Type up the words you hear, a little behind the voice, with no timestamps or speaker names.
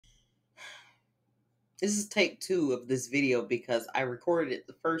This is take 2 of this video because I recorded it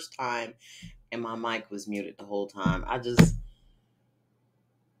the first time and my mic was muted the whole time.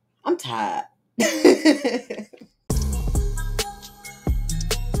 I'm tired.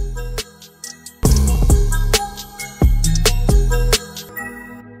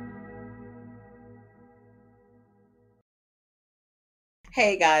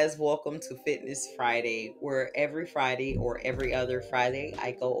 Hey guys, welcome to Fitness Friday, where every Friday or every other Friday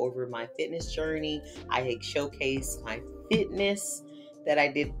I go over my fitness journey. I showcase my fitness that I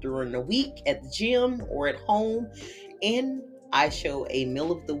did during the week at the gym or at home, and I show a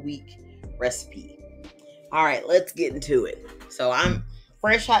meal of the week recipe. All right, let's get into it. So I'm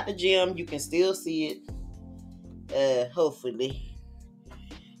fresh out the gym. You can still see it. Hopefully.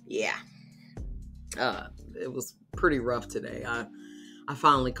 Yeah. It was pretty rough today. I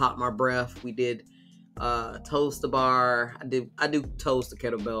finally caught my breath. We did toes to bar. I do toes to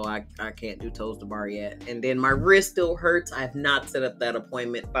kettlebell. I can't do toes to bar yet. And then my wrist still hurts. I have not set up that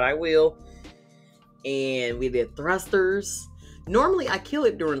appointment, but I will. And we did thrusters. Normally I kill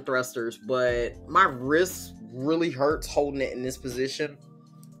it during thrusters, but my wrist really hurts holding it in this position.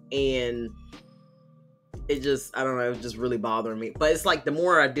 And it just, I don't know, it was just really bothering me. But it's like the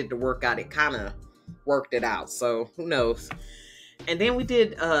more I did the workout, it kind of worked it out. So who knows? And then we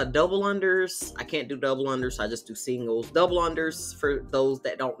did double unders. I can't do double unders. I just do singles. Double unders, for those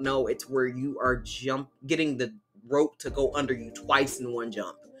that don't know, it's where you are getting the rope to go under you twice in one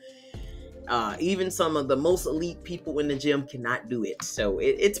jump. Even some of the most elite people in the gym cannot do it. So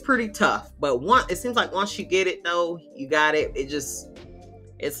it's pretty tough. But it seems like once you get it, though, you got it.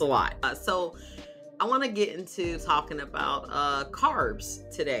 It's a lot. So I want to get into talking about carbs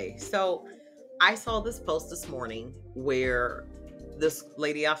today. So I saw this post this morning where this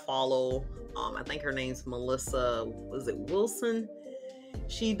lady I follow, I think her name's Melissa, was it Wilson?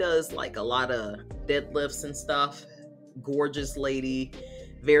 She does like a lot of deadlifts and stuff. Gorgeous lady,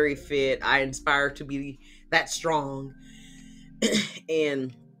 very fit. I inspire to be that strong.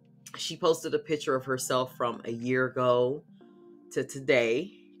 And she posted a picture of herself from a year ago to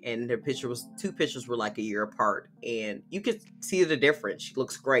today. And her two pictures were like a year apart. And you could see the difference. She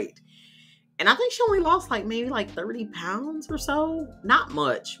looks great. And I think she only lost like maybe like 30 pounds or so. Not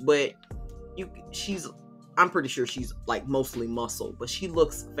much, but I'm pretty sure she's like mostly muscle, but she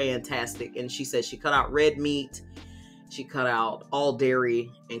looks fantastic. And she said she cut out red meat. She cut out all dairy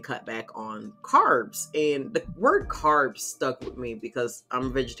and cut back on carbs. And the word carbs stuck with me because I'm a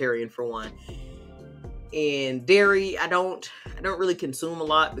vegetarian for one. And dairy, I don't really consume a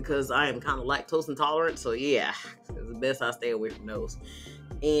lot because I am kind of lactose intolerant. So yeah, it's the best I stay away from those.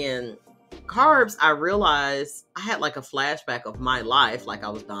 And carbs, I realized I had like a flashback of my life, like I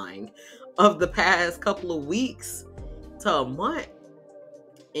was dying, of the past couple of weeks to a month.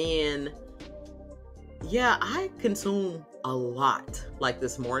 And yeah, I consume a lot. Like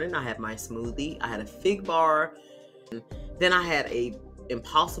this morning, I had my smoothie. I had a fig bar. Then I had a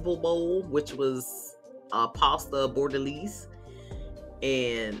Impossible bowl, which was pasta bordelaise.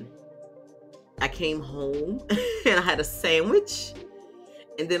 And I came home and I had a sandwich.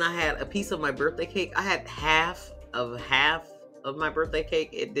 And then I had a piece of my birthday cake. I had half of my birthday cake.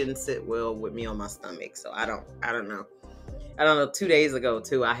 It didn't sit well with me on my stomach. So I don't know. 2 days ago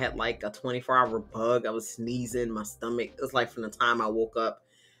too, I had like a 24-hour bug. I was sneezing. My stomach, it's like from the time I woke up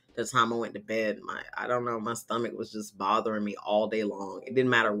to the time I went to bed, my stomach was just bothering me all day long. It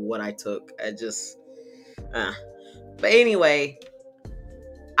didn't matter what I took. But anyway,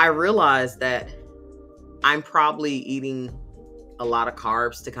 I realized that I'm probably eating a lot of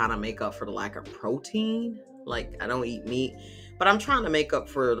carbs to kind of make up for the lack of protein. Like I don't eat meat, but I'm trying to make up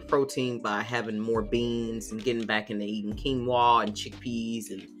for the protein by having more beans and getting back into eating quinoa and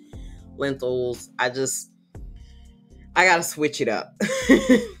chickpeas and lentils. I gotta switch it up.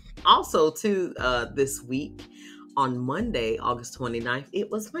 Also too, this week on Monday, August 29th,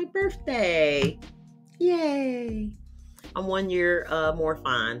 it was my birthday. Yay. I'm 1 year more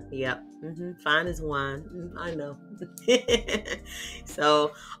fine. Yep. Fine as wine. I know.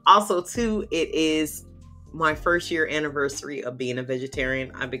 So also too, it is my first year anniversary of being a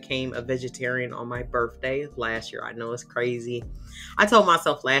vegetarian. I became a vegetarian on my birthday last year. I know it's crazy. I told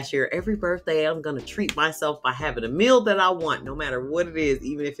myself last year, every birthday I'm going to treat myself by having a meal that I want, no matter what it is,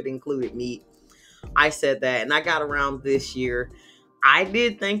 even if it included meat. I said that, and I got around this year. I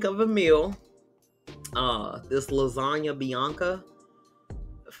did think of a meal. This lasagna Bianca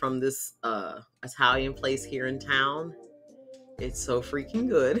from this Italian place here in town. It's so freaking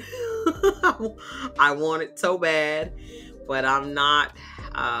good. I want it so bad, but I'm not,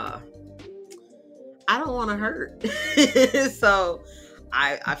 I don't want to hurt. So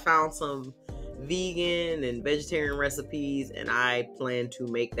I found some vegan and vegetarian recipes, and I plan to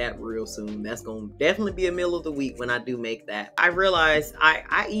make that real soon. That's gonna definitely be a meal of the week when I do make that. I realize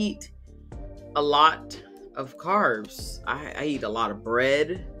I eat a lot of carbs. I eat a lot of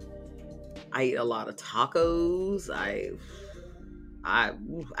bread. I eat a lot of tacos. I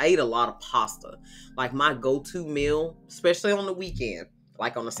eat a lot of pasta. Like my go-to meal, especially on the weekend,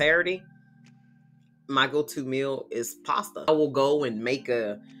 like on a Saturday, my go-to meal is pasta. I will go and make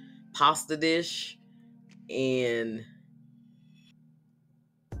a pasta dish, and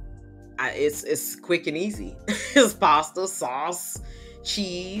it's quick and easy. It's pasta, sauce,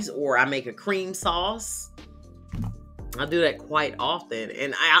 cheese, or I make a cream sauce. I do that quite often.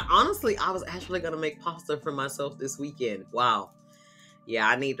 And I was actually going to make pasta for myself this weekend. Wow. Yeah,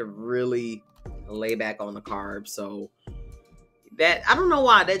 I need to really lay back on the carbs. So that, I don't know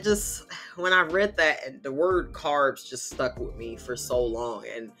why, that just, when I read that, the word carbs just stuck with me for so long.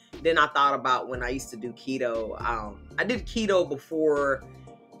 And then I thought about when I used to do keto. I did keto before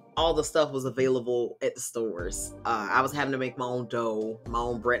all the stuff was available at the stores. I was having to make my own dough, my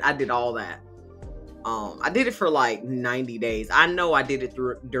own bread. I did all that. I did it for like 90 days. I know I did it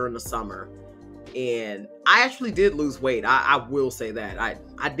during the summer, and I actually did lose weight. I will say that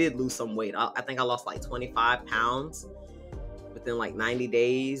I did lose some weight. I think I lost like 25 pounds within like 90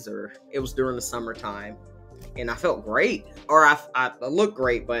 days, or it was during the summertime, and I felt great, or I looked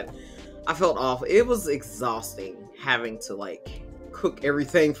great, but I felt awful. It was exhausting having to like cook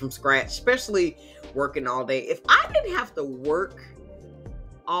everything from scratch, especially working all day. If I didn't have to work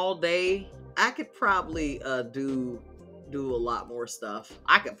all day, I could probably do a lot more stuff.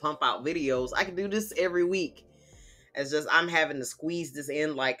 I could pump out videos. I could do this every week. It's just I'm having to squeeze this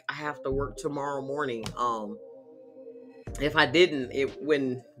in like I have to work tomorrow morning. If I didn't, it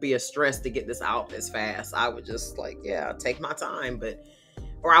wouldn't be a stress to get this out as fast. I would just like, yeah, take my time,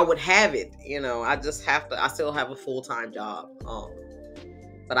 or I would have it, I still have a full-time job.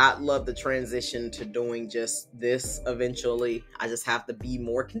 But I'd love to transition to doing just this eventually. I just have to be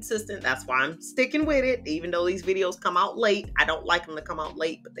more consistent. That's why I'm sticking with it. Even though these videos come out late. I don't like them to come out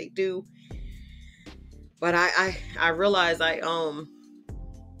late, but they do. But I realize I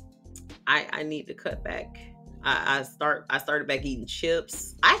need to cut back. I started back eating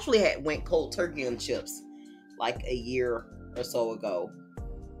chips. I actually went cold turkey on chips like a year or so ago.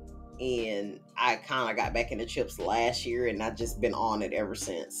 And I kind of got back into chips last year, and I've just been on it ever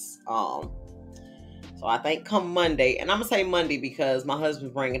since. So I think come Monday, and I'm going to say Monday because my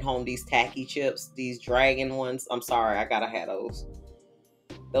husband's bringing home these tacky chips, these dragon ones. I'm sorry, I got to have those.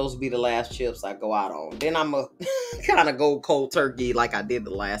 Those will be the last chips I go out on. Then I'm going to kind of go cold turkey like I did the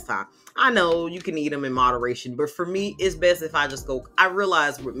last time. I know you can eat them in moderation, but for me, it's best if I just go. I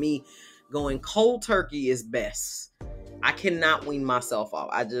realize with me, going cold turkey is best. I cannot wean myself off.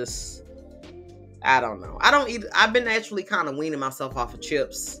 I don't know. I've been actually kind of weaning myself off of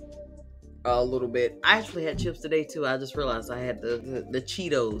chips a little bit. I actually had chips today too. I just realized I had the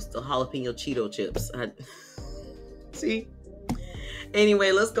Cheetos, the jalapeno Cheeto chips. See?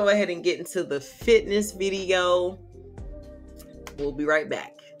 Anyway, let's go ahead and get into the fitness video. We'll be right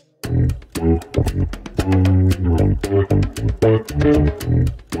back.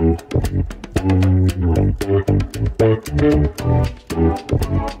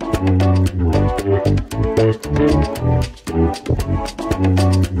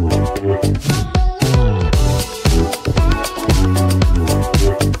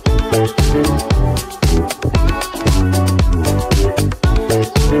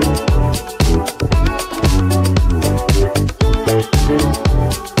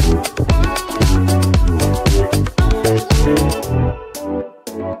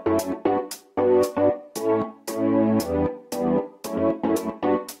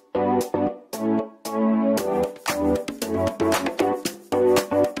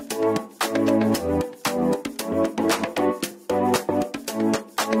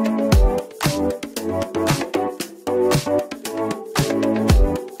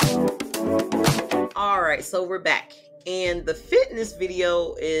 So we're back, and the fitness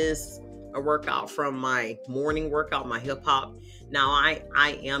video is a workout from my morning workout, my hip hop. Now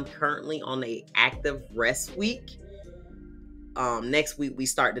I am currently on a active rest week. Next week we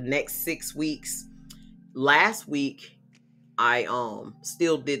start the next 6 weeks. Last week I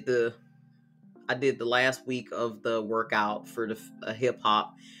did the last week of the workout for the hip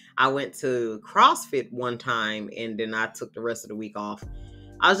hop. I went to CrossFit one time, and then I took the rest of the week off.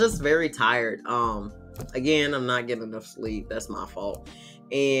 I was just very tired. Again, I'm not getting enough sleep. That's my fault.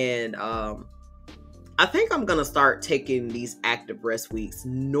 And I think I'm going to start taking these active rest weeks.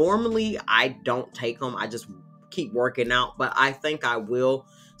 Normally, I don't take them. I just keep working out. But I think I will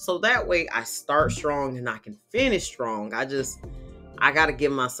So that way I start strong and I can finish strong. I got to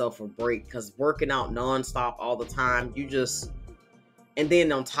give myself a break, because working out nonstop all the time, and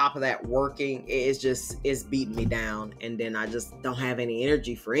then on top of that, working, it's beating me down. And then I just don't have any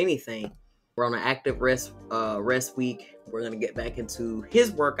energy for anything. We're on an active rest week. We're going to get back into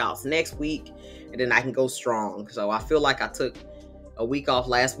his workouts next week, and then I can go strong. So I feel like I took a week off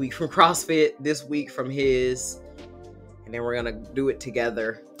last week from CrossFit, this week from his, and then we're going to do it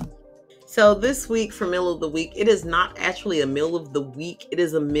together. So this week for meal of the week, it is not actually a meal of the week. It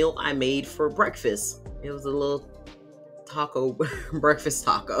is a meal I made for breakfast. It was a little taco, breakfast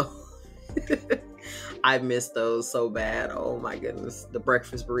taco. I miss those so bad. Oh my goodness. The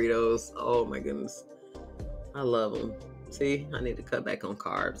breakfast burritos. Oh my goodness. I love them. See, I need to cut back on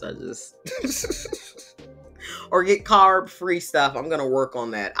carbs. Or get carb free stuff. I'm going to work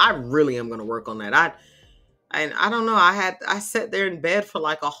on that. I really am going to work on that. I don't know. I sat there in bed for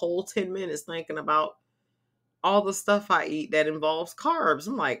like a whole 10 minutes thinking about all the stuff I eat that involves carbs.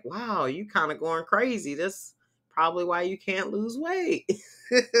 I'm like, wow, you kind of going crazy. That's probably why you can't lose weight.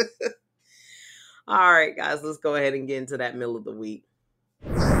 All right, guys, let's go ahead and get into that meal of the week.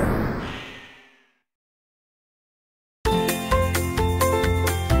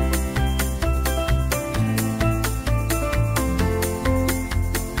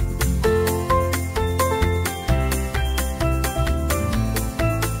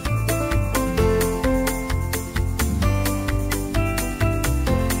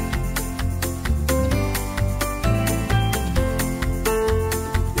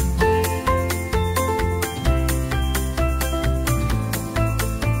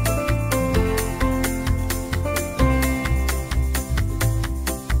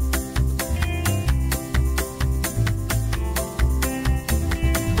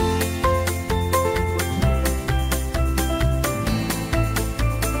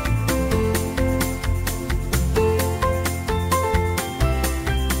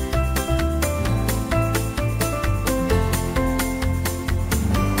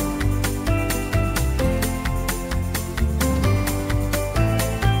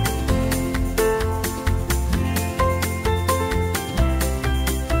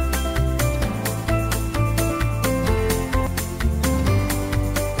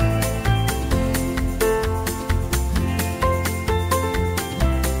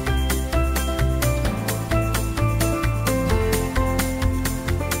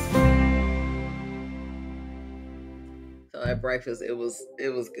 At breakfast, it was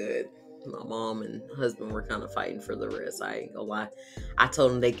good. My mom and husband were kind of fighting for the rest. I ain't gonna lie. I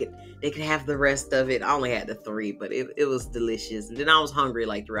told them they could have the rest of it. I only had the 3, but it was delicious. And then I was hungry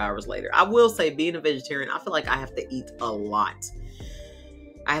like 3 hours later. I will say, being a vegetarian, I feel like I have to eat a lot.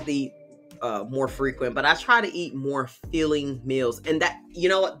 I have to eat more frequent, but I try to eat more filling meals. And that, you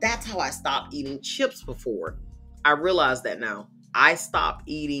know what? That's how I stopped eating chips before. I realize that now. I stopped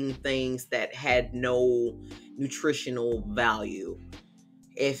eating things that had no nutritional value.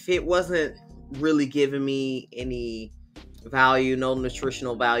 If it wasn't really giving me any value, no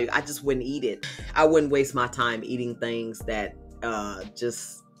nutritional value, I just wouldn't eat it. I wouldn't waste my time eating things that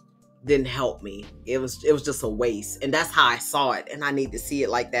just didn't help me. It was just a waste. And that's how I saw it. And I need to see it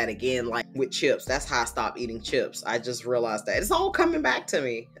like that again, like with chips. That's how I stopped eating chips. I just realized that it's all coming back to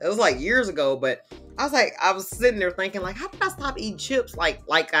me. It was like years ago, but I was sitting there thinking, like, how did I stop eating chips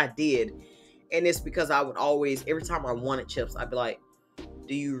like I did? And it's because I would always, every time I wanted chips, I'd be like,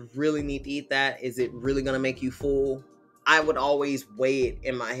 do you really need to eat that? Is it really going to make you full? I would always weigh it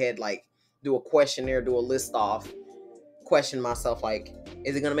in my head, like do a questionnaire, do a list off, question myself, like,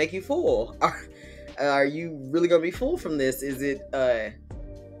 is it going to make you full? Are you really going to be full from this? Is it a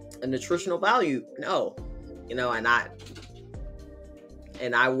nutritional value? No, and I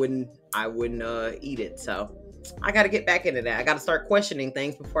wouldn't eat it. So I got to get back into that. I got to start questioning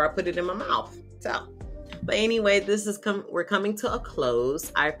things before I put it in my mouth. So, but anyway, we're coming to a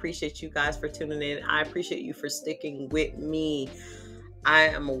close. I appreciate you guys for tuning in. I appreciate you for sticking with me. I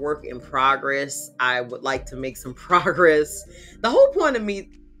am a work in progress. I would like to make some progress. The whole point of me,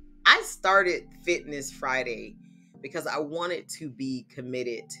 I started Fitness Friday because I wanted to be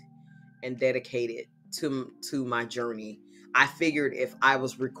committed and dedicated to my journey. I figured if I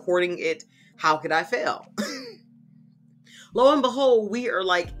was recording it, how could I fail? Lo and behold, we are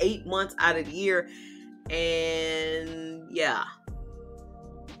like 8 months out of the year. And yeah,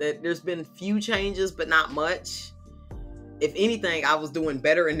 there's been few changes, but not much. If anything, I was doing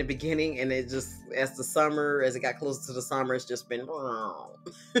better in the beginning, and it just, as it got closer to the summer, it's just been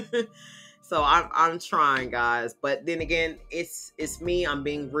so I'm trying, guys. But then again, it's me. I'm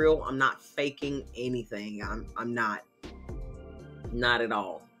being real. I'm not faking anything. I'm not at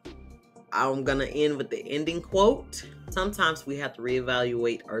all. I'm going to end with the ending quote. Sometimes we have to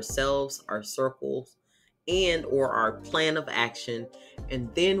reevaluate ourselves, our circles, and or our plan of action, and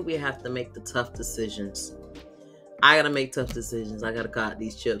then we have to make the tough decisions. I gotta make tough decisions. I gotta cut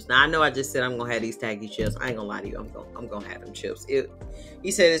these chips. Now I know I just said I'm gonna have these tacky chips. I ain't gonna lie to you. I'm gonna have them chips.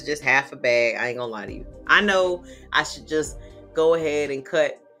 He said it's just half a bag. I ain't gonna lie to you. I know I should just go ahead and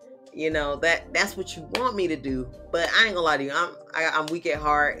cut. That's what you want me to do. But I ain't gonna lie to you. I'm weak at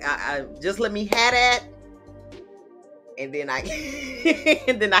heart. I just let me have that, and then I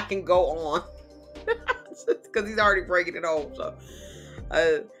and then I can go on because he's already breaking it home. So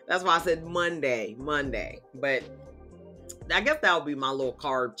that's why I said Monday. But I guess that would be my little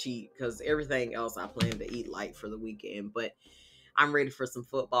carb cheat because everything else I plan to eat light for the weekend. But I'm ready for some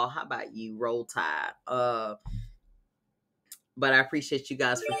football. How about you? Roll Tide. But I appreciate you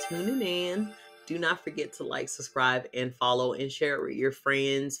guys for tuning in. Do not forget to like, subscribe, and follow, and share it with your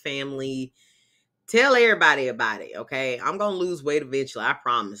friends, family. Tell everybody about it, okay? I'm going to lose weight eventually, I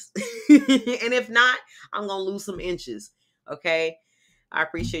promise. And if not, I'm going to lose some inches, okay? I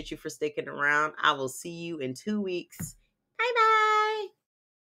appreciate you for sticking around. I will see you in 2 weeks. Bye-bye.